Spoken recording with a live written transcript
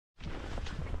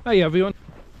Hi everyone,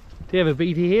 David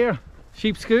Beattie here,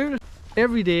 Sheep School.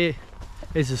 Every day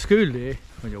is a school day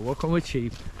when you're working with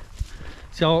sheep.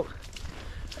 So,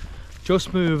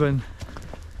 just moving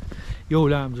ewe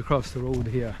lambs across the road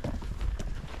here.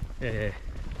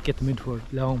 Get them into a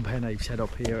long pen I've set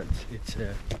up here. It's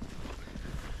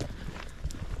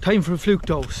time for a fluke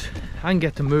dose and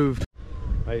get them moved.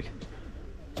 Right,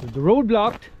 so the road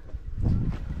blocked.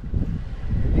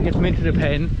 Get them into the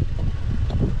pen.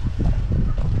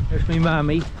 There's my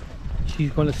mammy.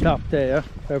 She's going to stop there.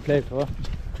 Fair play to her.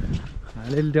 A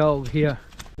little dog here.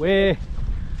 Away,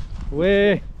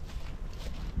 away.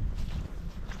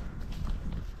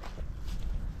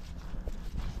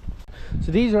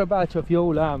 So these are a batch of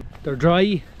ewe lamb. They're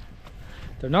dry.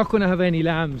 They're not going to have any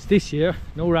lambs this year.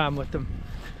 No ram with them.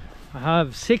 I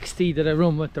have 60 that I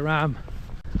run with the ram.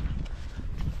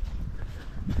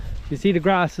 You see the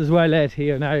grass is well lit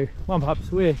here now. Come on,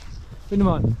 Pops, away. Bring them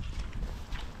on.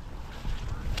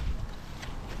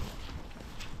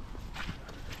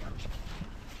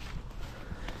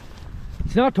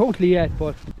 It's not totally yet,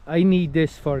 but I need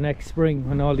this for next spring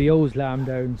when all the ewes lamb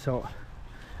down, so I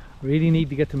really need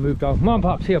to get them moved on. Come on,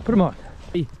 Pops, here, put them on.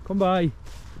 Hey, come by.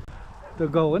 They're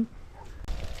going.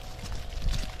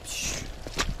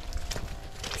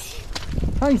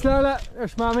 Thanks, Lola.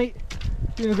 There's Mammy.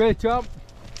 Doing a great job.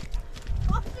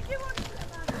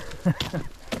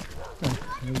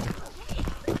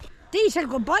 Diesel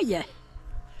go by you.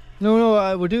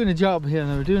 No, we're doing a job here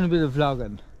now. We're doing a bit of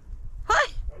vlogging. Hi.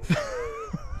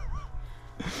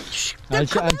 I'll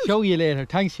show you later.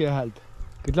 Thanks for your help.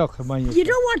 Good luck. You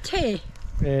don't want tea?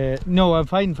 No, I'm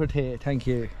fine for tea. Thank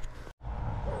you.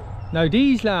 Now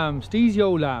these lambs, these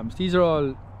ewe lambs, these are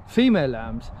all female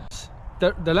lambs.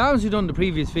 The lambs we done the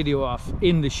previous video off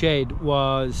in the shed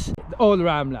was all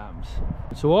ram lambs.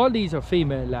 So all these are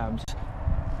female lambs.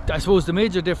 I suppose the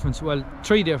major difference, well,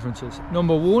 three differences.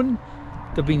 Number one,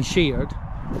 they've been sheared.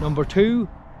 Number two,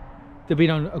 they've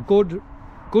been on a good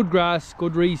grass,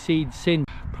 good reseed since,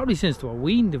 probably since they were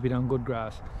weaned they've been on good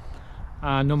grass.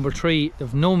 And number three,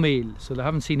 they've no meal, so they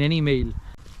haven't seen any meal.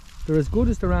 They're as good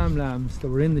as the ram lambs that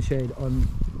were in the shed on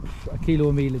a kilo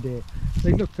of meal a day.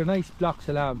 Like, look, they're nice blocks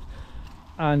of lambs.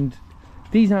 And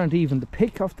these aren't even the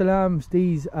pick of the lambs,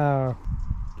 these are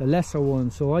the lesser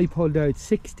ones. So I pulled out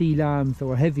 60 lambs that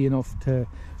were heavy enough to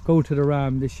go to the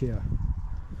ram this year.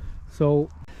 So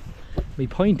my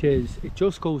point is, it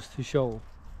just goes to show,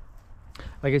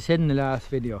 like I said in the last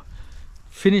video,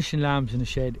 finishing lambs in a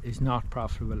shed is not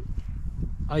profitable.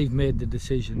 I've made the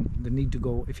decision they need to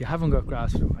go. If you haven't got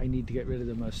grass for them, I need to get rid of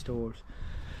them as stores.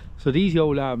 So these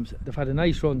ewe lambs, they've had a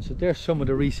nice run. So there's some of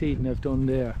the reseeding I've done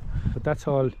there, but that's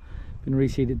all been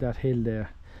reseeded, that hill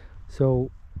there.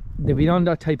 So they've been on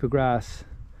that type of grass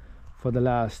for the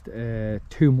last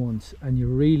 2 months, and you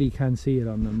really can see it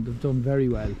on them. They've done very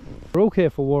well. They're okay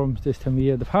for worms this time of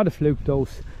year. They've had a fluke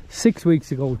dose 6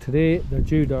 weeks ago. Today they're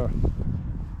due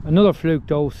another fluke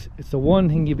dose. It's the one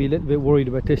thing you'd be a little bit worried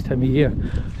about this time of year.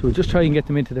 So we'll just try and get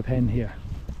them into the pen here.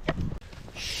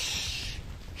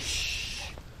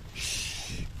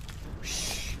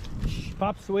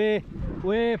 Pops, away,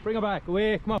 away, bring her back,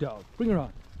 away, come on. Dog, bring her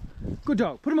on. Good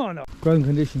dog, put him on now. Ground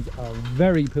conditions are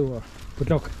very poor,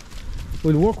 but look,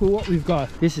 we'll work with what we've got.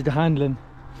 This is the handling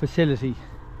facility.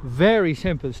 Very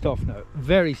simple stuff now,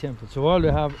 very simple. So all we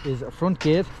have is a front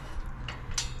gate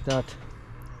that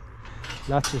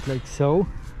latches like so.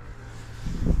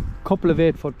 Couple of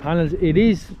 8-foot panels. It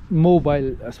is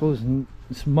mobile, I suppose,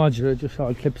 it's modular, just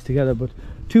all clips together, but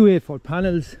 2 8-foot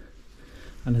panels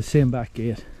and the same back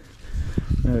gate.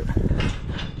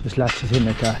 Just latches in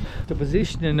like that. The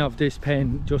positioning of this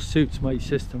pen just suits my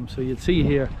system. So you'll see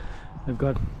here I've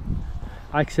got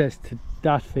access to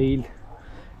that field,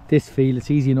 this field. It's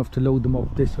easy enough to load them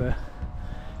up this way.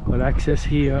 Got access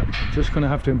here. I'm just going to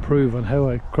have to improve on how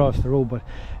I cross the road, but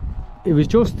it was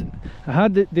just, I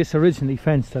had this originally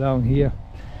fenced along here.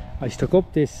 I stuck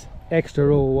up this extra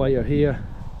row of wire here,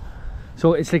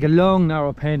 so it's like a long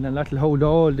narrow pen, and that'll hold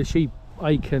all the sheep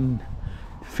I can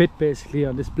fit basically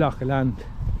on this block of land.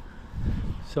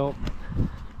 So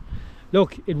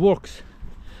look, it works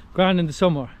grand in the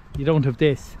summer. You don't have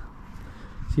this,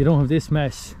 so you don't have this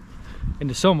mess in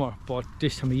the summer, but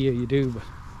this time of year you do. But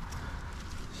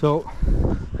so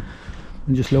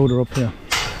I'll just load her up here.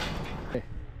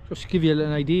 Just to give you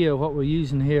an idea of what we're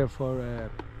using here for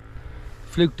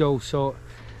fluke dose. So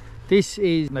this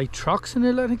is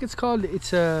nitroxanil, I think it's called.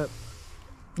 It's a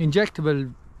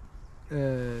injectable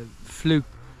fluke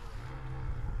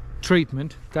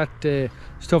treatment, that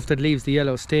stuff that leaves the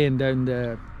yellow stain down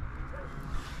the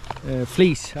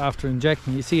fleece after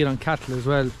injecting. You see it on cattle as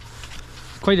well.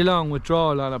 quite a long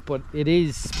withdrawal on it, but it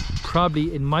is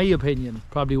probably, in my opinion,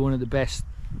 probably one of the best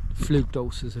fluke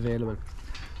doses available.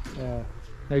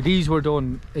 Now these were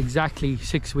done exactly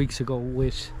 6 weeks ago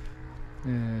with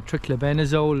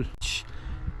triclopyrazole, which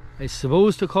is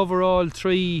supposed to cover all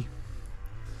 3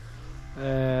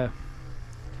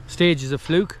 stages of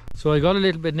fluke. So I got a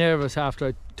little bit nervous after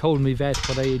I told my vet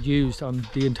what I had used on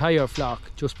the entire flock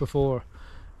just before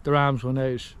the rams went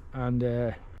out,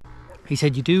 and he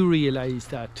said you do realise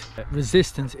that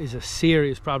resistance is a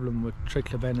serious problem with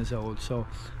triclopyrazole. So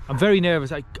I'm very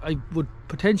nervous. I would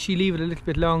potentially leave it a little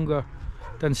bit longer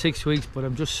than 6 weeks, but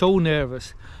I'm just so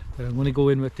nervous that I'm going to go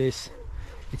in with this.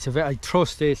 I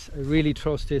trust this. I really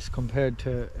trust this compared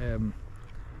to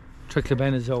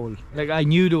triclopyrazole. Like, I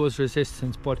knew there was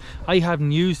resistance, but I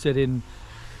hadn't used it in,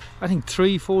 I think,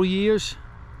 3-4 years.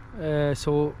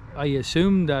 So I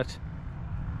assumed that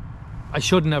I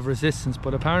shouldn't have resistance,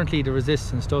 but apparently the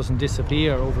resistance doesn't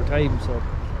disappear over time. So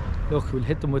look, we'll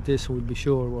hit them with this, so we'll be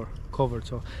sure we're covered.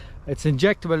 So it's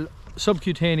injectable,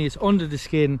 subcutaneous, under the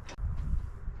skin.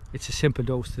 It's a simple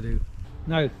dose to do.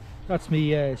 Now that's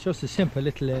me, it's just a simple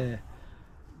little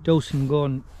dosing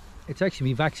gun. It's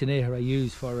actually my vaccinator I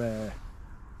use for the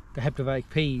Heptovac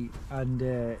P, and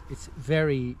it's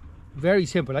very, very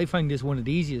simple. I find this one of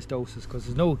the easiest doses because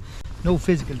there's no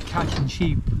physical catching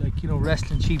sheep, like, you know,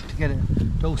 wrestling sheep to get a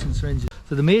dosing syringe.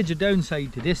 So the major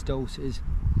downside to this dose is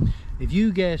if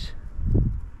you get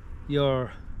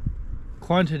your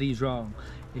quantities wrong,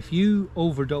 if you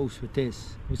overdose with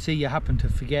this, we say you happen to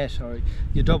forget or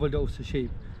you double dose the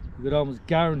sheep, you could almost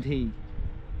guarantee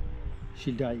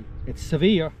she'll die. It's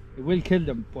severe, it will kill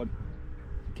them, but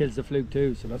it kills the fluke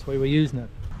too, so that's why we're using it.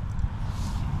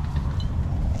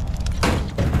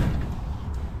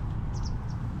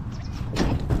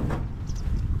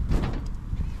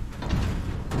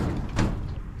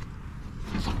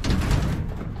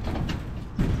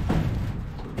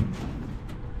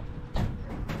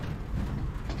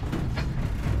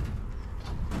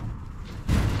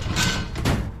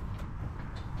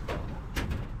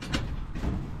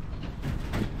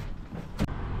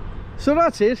 So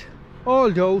that's it, all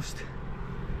dosed.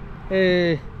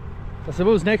 I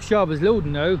suppose next job is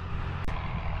loading now.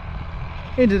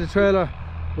 Into the trailer.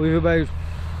 We've about,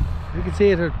 you can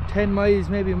see it, 10 miles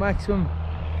maybe maximum.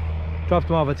 Dropped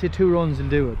them off. I'd say 2 runs will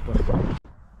do it. But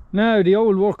now the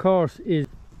old workhorse is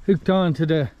hooked on to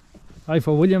the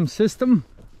IFO Williams system.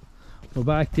 We're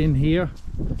backed in here.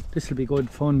 This will be good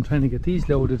fun trying to get these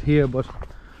loaded here, but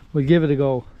we'll give it a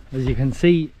go. As you can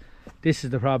see, this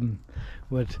is the problem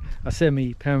with a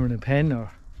semi-permanent pen,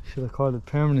 or should I call it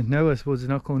permanent now? I suppose it's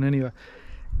not going anywhere.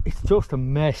 It's just a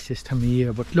mess this time of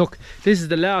year, but look, this is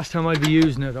the last time I'll be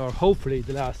using it, or hopefully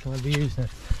the last time I'll be using it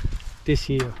this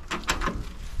year.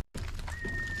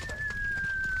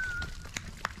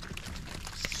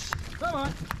 Come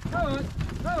on, come on,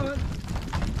 come on,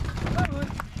 come on,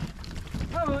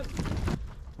 come on.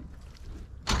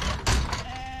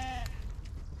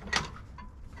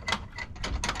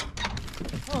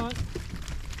 Come on.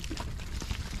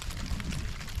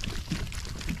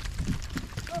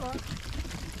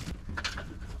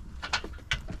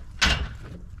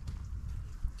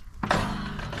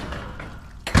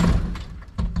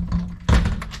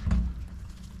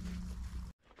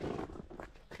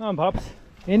 Come on, Pops.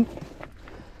 In.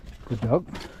 Good dog.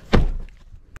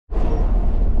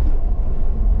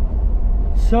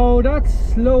 So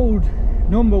that's load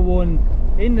number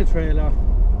 1 in the trailer.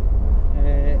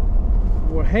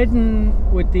 We're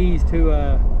heading with these to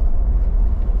a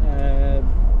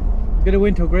bit of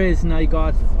winter grazing I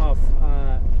got off.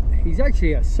 He's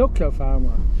actually a suckler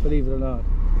farmer, believe it or not.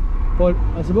 But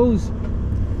I suppose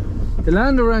the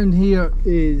land around here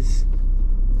is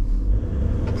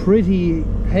pretty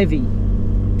heavy,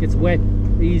 gets wet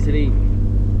easily.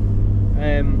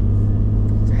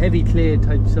 It's a heavy clay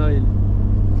type soil,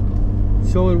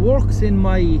 so it works in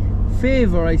my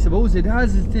favour. I suppose it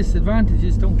has its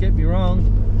disadvantages, don't get me wrong.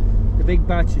 The big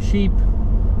batch of sheep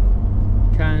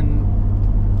can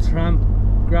tramp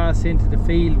grass into the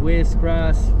field, waste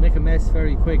grass, make a mess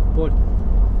very quick, but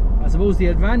I suppose the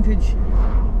advantage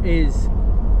is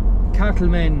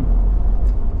cattlemen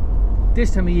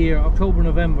this time of year, October,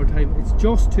 November time, it's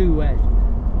just too wet.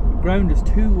 The ground is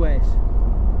too wet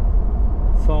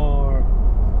for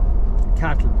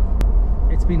cattle.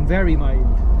 It's been very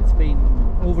mild. It's been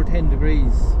over 10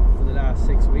 degrees for the last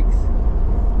 6 weeks.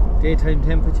 Daytime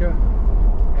temperature.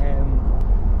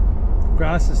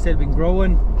 Grass has still been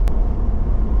growing.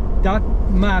 That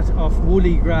mat of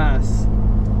woolly grass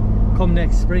come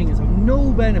next spring is of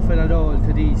no benefit at all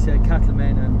to these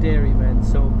cattlemen and dairymen.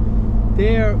 So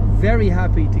they're very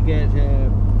happy to get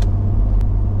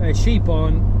sheep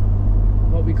on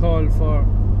what we call for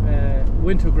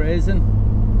winter grazing,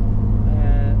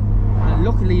 and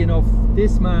luckily enough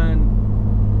this man,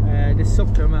 this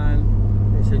Sukter man,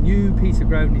 it's a new piece of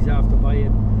ground he's after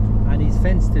buying, and he's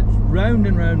fenced it round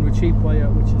and round with sheep wire,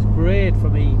 which is great for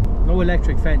me. No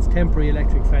electric fence, temporary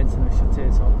electric fencing I should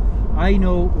say. So I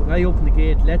know when I open the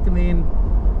gate, let them in,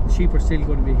 the sheep are still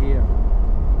going to be here.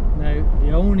 Now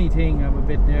the only thing I'm a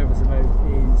bit nervous about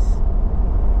is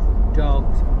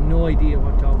dogs. I have no idea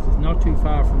what dogs. It's not too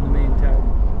far from the main town.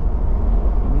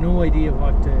 I have no idea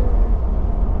what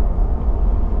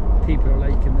people are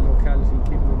like in the locality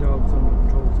keeping the dogs under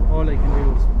control. So all I can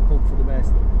do is hope for the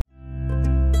best.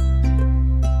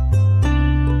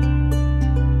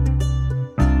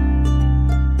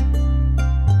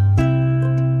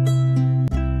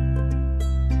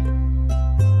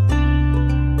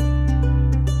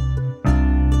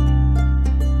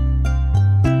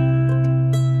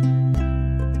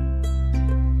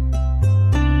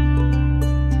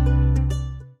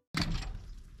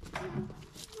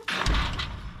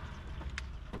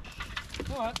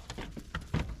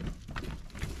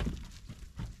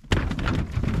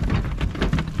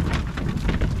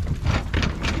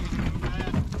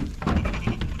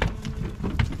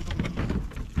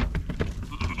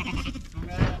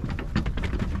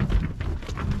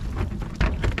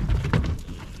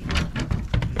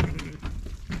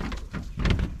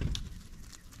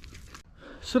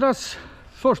 So that's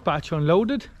first batch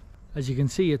unloaded. As you can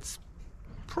see, it's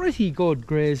pretty good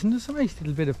grazing. There's a nice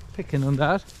little bit of picking on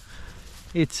that.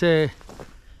 It's a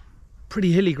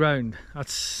pretty hilly ground.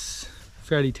 That's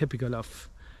fairly typical of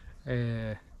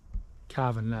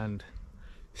Cavan land.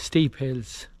 Steep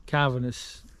hills. Cavan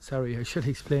is, sorry, I should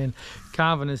explain.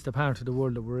 Cavan is the part of the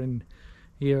world that we're in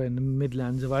here in the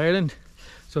Midlands of Ireland.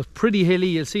 So it's pretty hilly.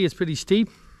 You'll see it's pretty steep.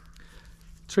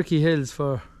 Tricky hills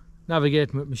for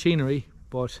navigating with machinery,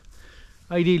 but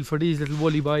ideal for these little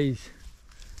woolly boys.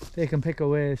 They can pick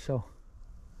away. So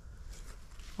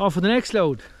off for the next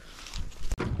load.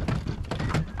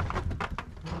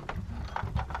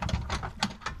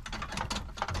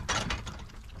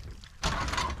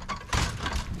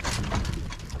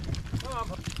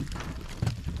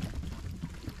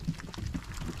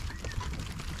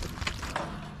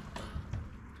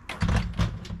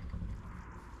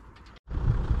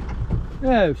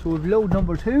 Now, so we've load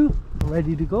number 2, we're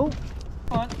ready to go.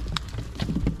 On.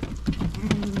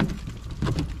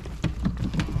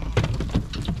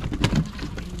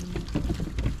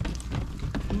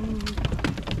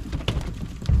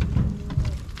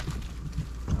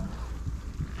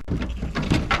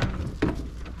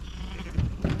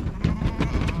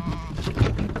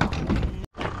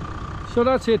 So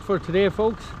that's it for today,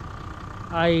 folks.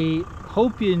 I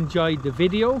hope you enjoyed the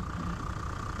video.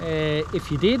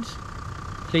 If you did,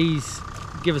 please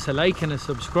give us a like and a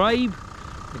subscribe.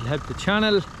 It'll help the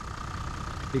channel,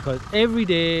 because every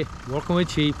day working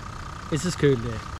with sheep is a school day.